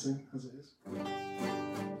distancing, as it is.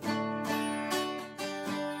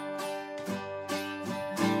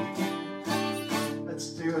 Let's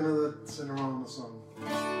do another Cinerama song.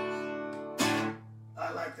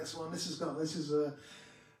 I like this one. This is oh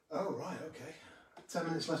right, okay. 10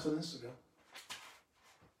 minutes left on Instagram.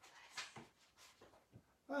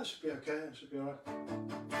 That should be okay. That should be alright.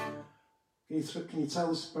 Can you tell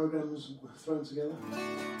this program's thrown together?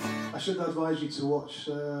 I should advise you to watch.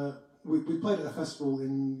 We played at a festival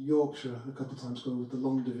in Yorkshire a couple of times called the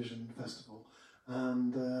Long Division Festival,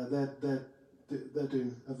 and they're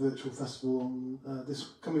doing a virtual festival on this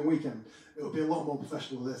coming weekend. It'll be a lot more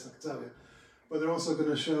professional than this, I can tell you. But they're also going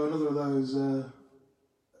to show another of those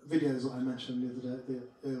videos that I mentioned the other day,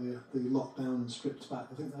 earlier, the lockdown and stripped back.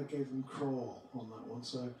 I think I gave them Crawl on that one.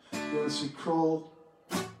 So if you want to see Crawl,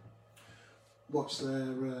 watch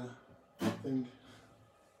their thing.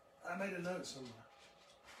 I made a note somewhere.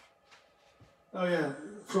 Oh yeah,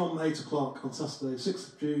 from 8 o'clock on Saturday,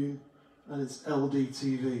 6th of June, and it's LD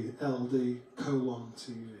TV,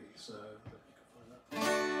 LD:TV. So you can find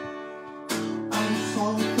that. I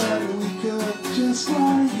thought that we could just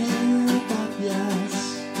lie here, but yes,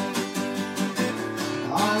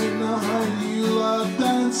 I know how you love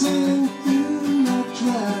dancing in a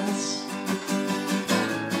dress.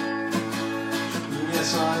 Yes,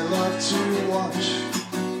 I love to watch.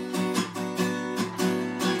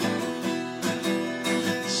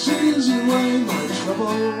 Sees away my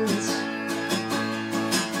troubles.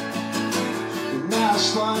 Now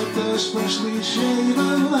slide those freshly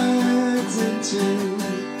shaven legs into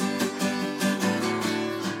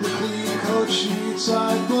the clean coat sheets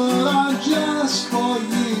I put on just for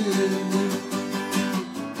you.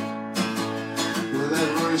 With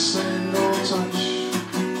every single touch,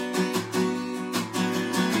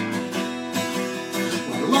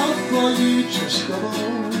 my love for you just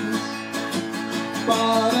doubles.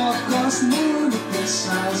 But of course none of this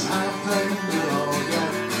has happened at all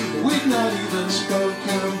yet. We've not even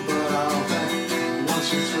spoken, but I'll bet once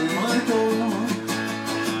you're through my door,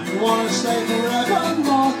 you wanna stay forever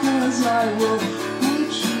more, 'cause I will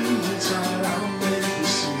put you inside. I'll make you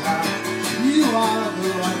see how you are the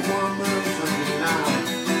right woman for me now.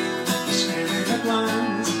 Just give me a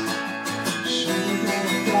glance, show you that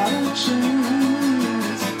I've got a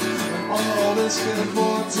chance. And all this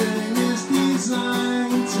cavorting is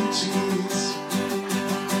designed to tease.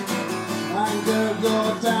 And girl,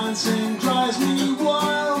 your dancing drives me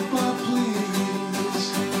wild, but please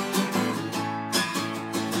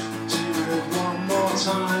do it one more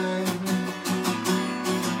time.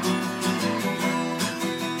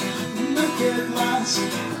 Make it last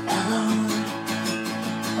forever.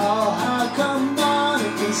 Oh, how come none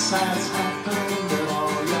of this has happened at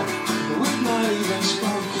all yet? We've not even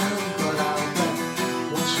spoken, but I'll bet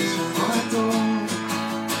once you're through my door,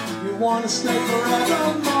 you wanna stay forever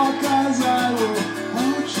more, 'cause I will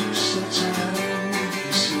hold you so tight.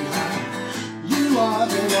 You see how you are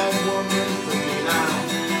the right woman for me now.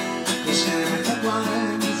 Just give me the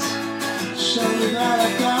glance, show me that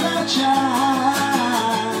I've got a chance.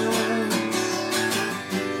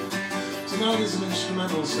 So now there's an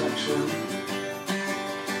instrumental section,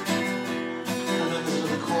 and then there's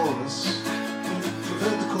another chorus. We've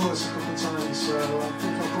heard the chorus a couple of times, so I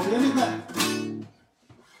think I'll probably end it there.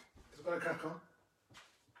 I've got to crack on.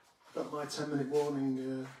 Got my 10-minute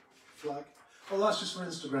warning flag. Oh, that's just for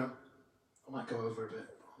Instagram. I might go over a bit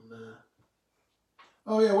on there.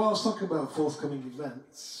 Oh yeah, well I was talking about forthcoming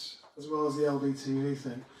events, as well as the LDTV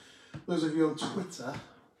thing. Those of you on Twitter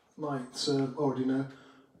might already know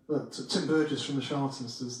that Tim Burgess from the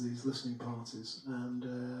Charlatans does these listening parties, and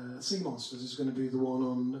Sea Monsters is going to be the one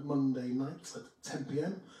on Monday night at 10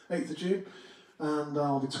 PM, 8th of June. And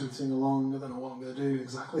I'll be tweeting along. I don't know what I'm going to do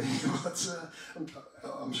exactly, but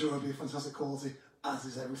I'm sure it'll be fantastic quality, as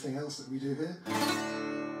is everything else that we do here.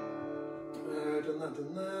 Done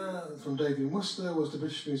that. From Davey Worcester, was the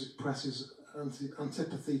British Music Press's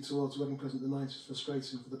antipathy towards Wedding Present in the 90s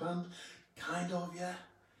frustrating for the band? Kind of, yeah.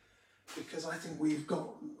 Because I think we've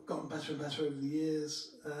gotten better and better over the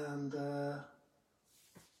years, and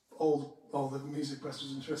all the music press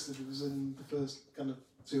was interested was in the first kind of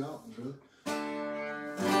 2 albums, really.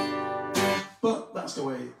 But that's the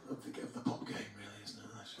way of the pop game, really, isn't it?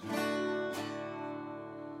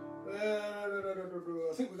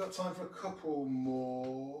 I think we've got time for a couple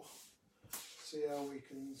more. See how we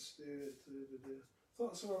can do it. I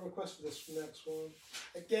thought I saw a request for this next one.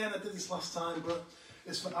 Again, I did this last time, but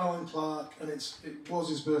it's for Alan Clark, and it was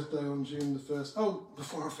his birthday on June the 1st. Oh,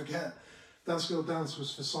 before I forget, Dance Girl Dance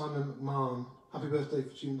was for Simon McMahon. Happy birthday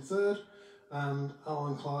for June the 3rd. And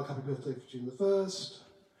Alan Clark, happy birthday for June the 1st.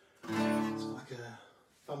 It's like a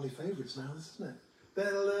family favourites now, this, isn't it?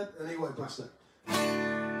 Anyway, blast it.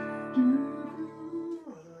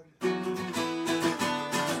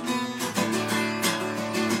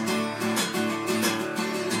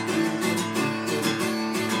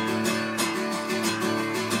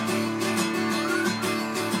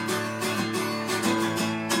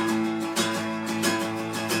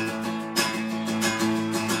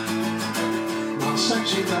 Sent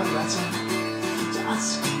you that letter to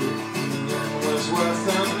ask you if the end was worth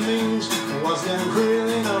the means, or was there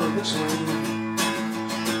really no between?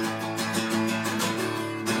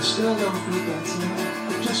 I still don't feel better.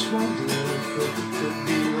 I just wonder if it could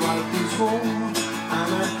be like before, and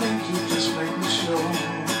I think you just made me sure.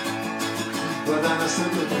 But then I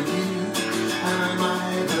still look at you, and I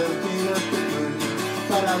might have been a bit rude,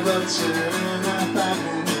 but I wrote it in a bad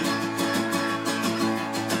mood.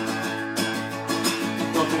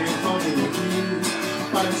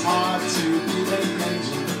 But it's hard to be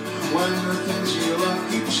engaging when the things you love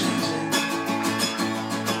keep changing.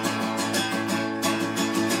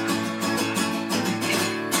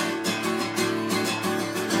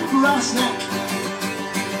 Brass neck,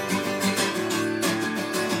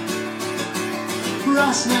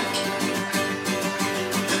 brass neck.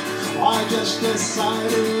 I just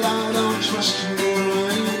decided I don't trust you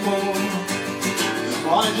anymore.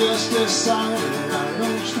 I just decided I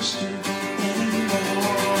don't trust you anymore.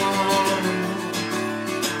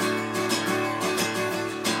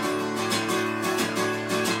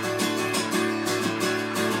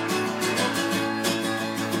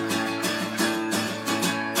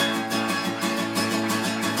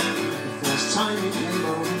 The first time you came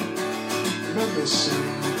over, remember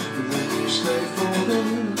saying that you stayed for them.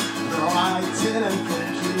 No, I didn't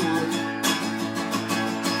think you would.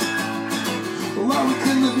 Well, we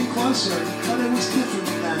couldn't have been closer, but it was different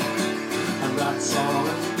then. And that's all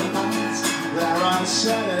in the past. There I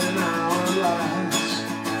said in our lives.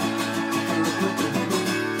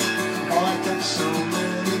 Oh, I kept so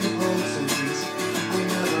many old things. We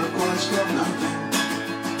never quite struck nothing.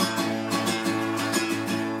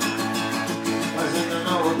 I think I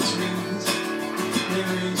know what this means. It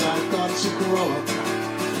means I've got to grow up.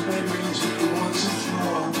 It means you want to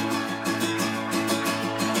throw up.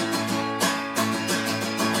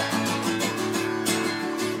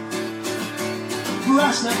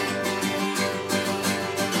 Brass neck,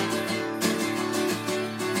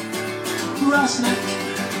 brass neck.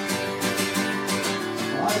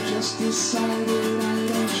 I just decided I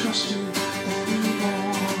don't trust you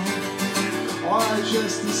anymore. I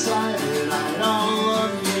just decided I don't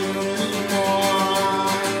love you anymore.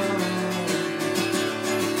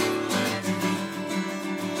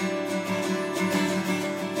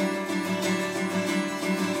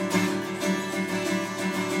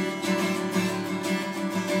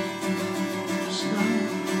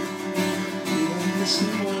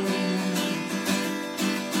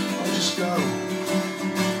 I'll just go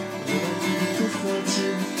when you prefer to.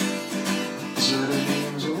 Certain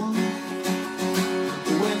names are one.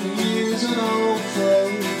 When you use an old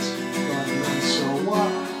phrase, but then so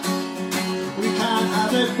what? We can't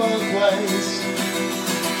have it both ways.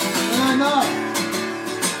 And I know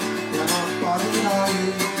you're not bothered, are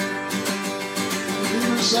you?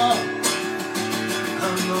 Even so,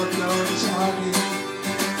 I'm not going to argue.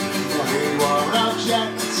 Well, you are an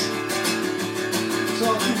object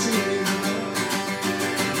talking to me.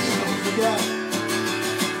 Don't forget,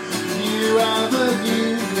 you ever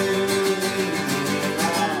knew me.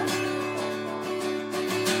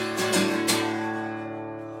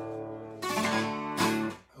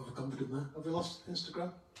 Overconfident there. Have we lost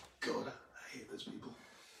Instagram? God, I hate those people.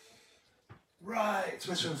 Right,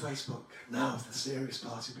 Twitter and Facebook. Now the serious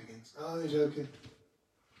party begins. Oh, you're joking.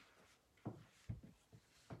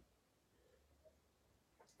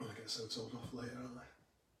 I get so told off later, aren't I?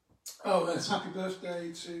 Oh, and it's happy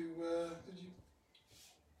birthday to,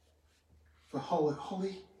 for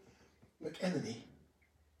Holly McEnany.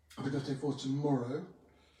 Happy birthday for tomorrow.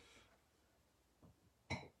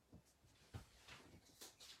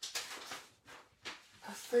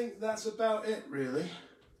 I think that's about it, really.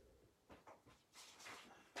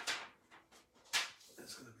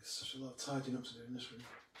 There's going to be such a lot of tidying up to do in this room.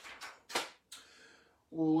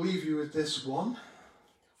 we'll leave you with this one.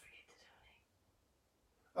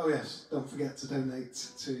 Oh yes, don't forget to donate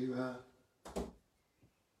to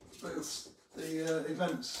the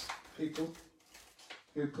events people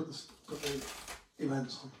who put the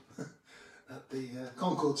events on at the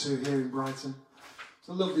Concord 2 here in Brighton. It's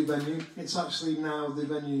a lovely venue. It's actually now the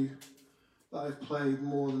venue that I've played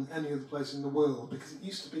more than any other place in the world, because it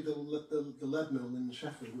used to be the Lead Mill in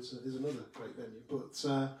Sheffield, which is another great venue. But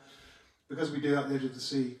because we do At the Edge of the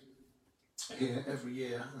Sea here every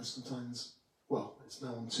year, and sometimes, well, it's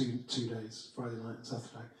now on two days, Friday night and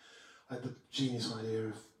Saturday, I had the genius idea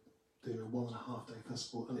of doing a 1.5 day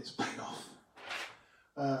festival, and it's paid off.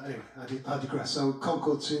 Anyway, I digress. So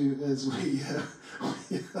Concord 2, as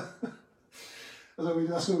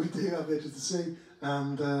that's what we do At the Edge of the Sea,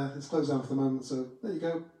 and it's closed down for the moment. So there you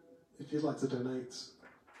go. If you'd like to donate,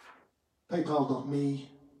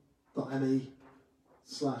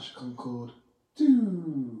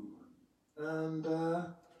 paypal.me/Concord2. And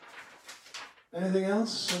anything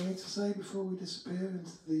else I need to say before we disappear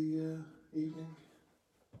into the evening?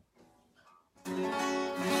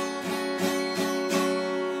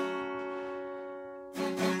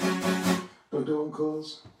 Don't do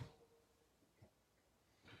encores.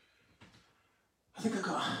 I think I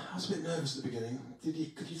was a bit nervous at the beginning.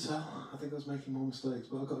 Could you tell? I think I was making more mistakes,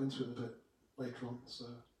 but I got into it a bit later on. So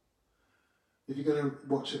if you're going to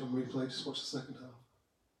watch it on replay, just watch the second half.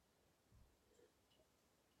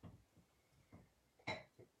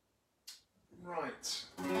 Right.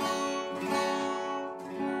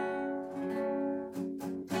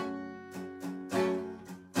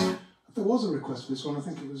 There was a request for this one. I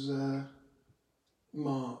think it was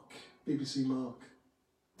Mark, BBC Mark.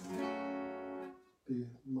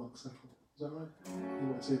 Mark Settle. Is that right? He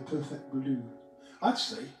wants to say Perfect Blue.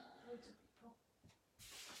 Actually,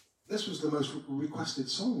 this was the most requested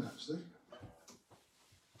song, actually.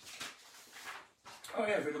 Oh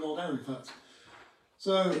yeah, I've written them all down, in fact.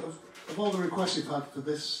 So, of all the requests you've had for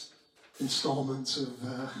this instalment of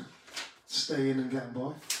Staying and Getting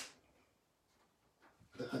By,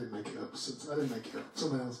 I didn't make it up.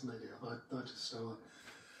 Someone else made it up. I just stole it.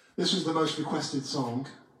 This was the most requested song.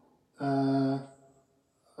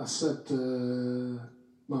 I said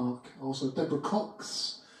Mark, also Deborah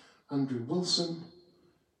Cox, Andrew Wilson,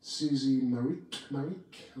 Susie Maric,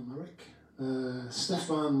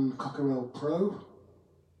 Stefan Cockerell Pro,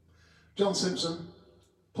 John Simpson,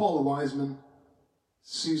 Paula Wiseman,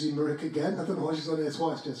 Susie Maric again, I don't know why she's on here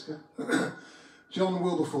twice, Jessica, John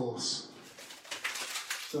Wilberforce.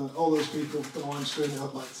 So all those people, don't know why I'm screwing it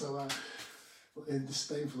up like so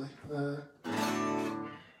disdainfully.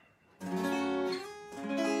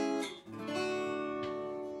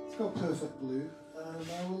 It's got Perfect Blue,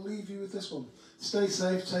 and I will leave you with this one. Stay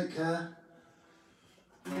safe, take care.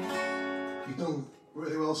 You've done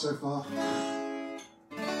really well so far.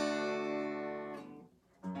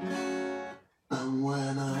 And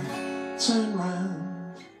when I turn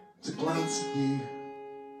round to glance at you,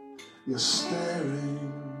 you're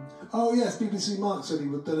staring. Oh yes, BBC Mark said he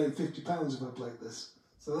would donate £50 if I played this.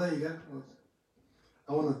 So there you go.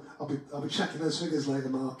 I'll be checking those figures later,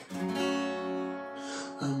 Mark.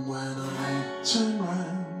 And when I turn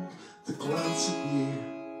round to glance at you,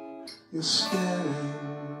 you're staring.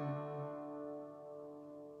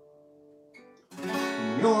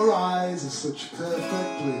 And your eyes are such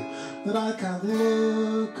perfect blue that I can't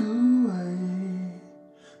look away.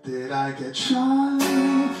 Did I get shy?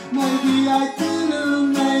 Maybe I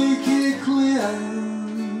didn't make it clear.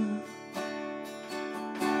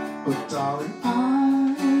 But darling,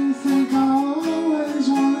 I think I'll always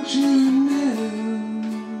want you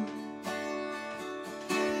near.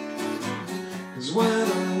 'Cause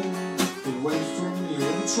when I'm away from you,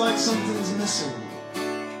 it's like something's missing.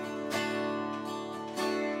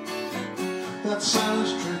 That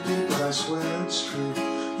sounds tricky, but I swear it's true.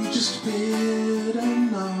 You just appeared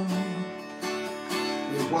unknown.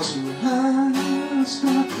 It wasn't rehearsed,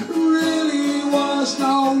 there really was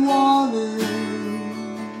no warning.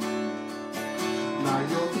 Now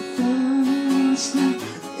you're the first thing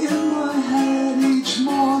in my head each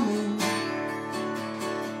morning.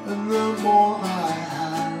 And the more I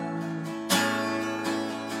have,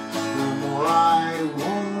 the more I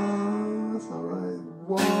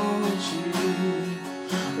want you.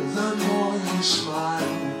 The more you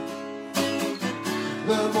smile,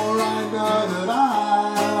 the more I know that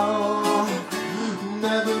I'll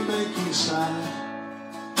never make you sad.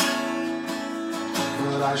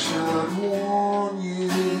 But I should warn you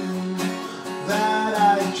that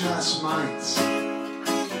I just might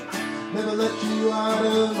never let you out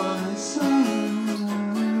of my sight.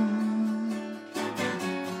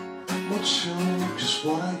 But you'll just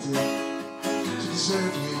just what I did to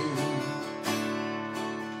deserve you.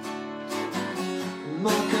 I'm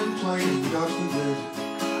not complaining, God forbid,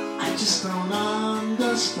 I just don't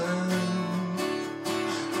understand.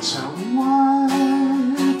 Tell me why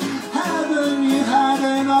haven't you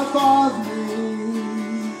had enough of me?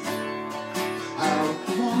 How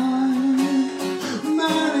have I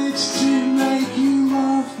managed to make you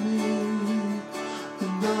love me?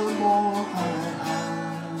 And the more I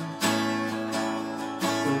have,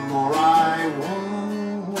 the more I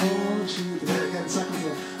want you. Again, second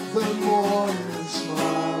time. The more you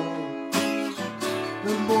smile,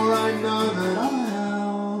 the more I know that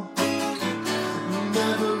I'll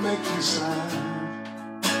never make you sad.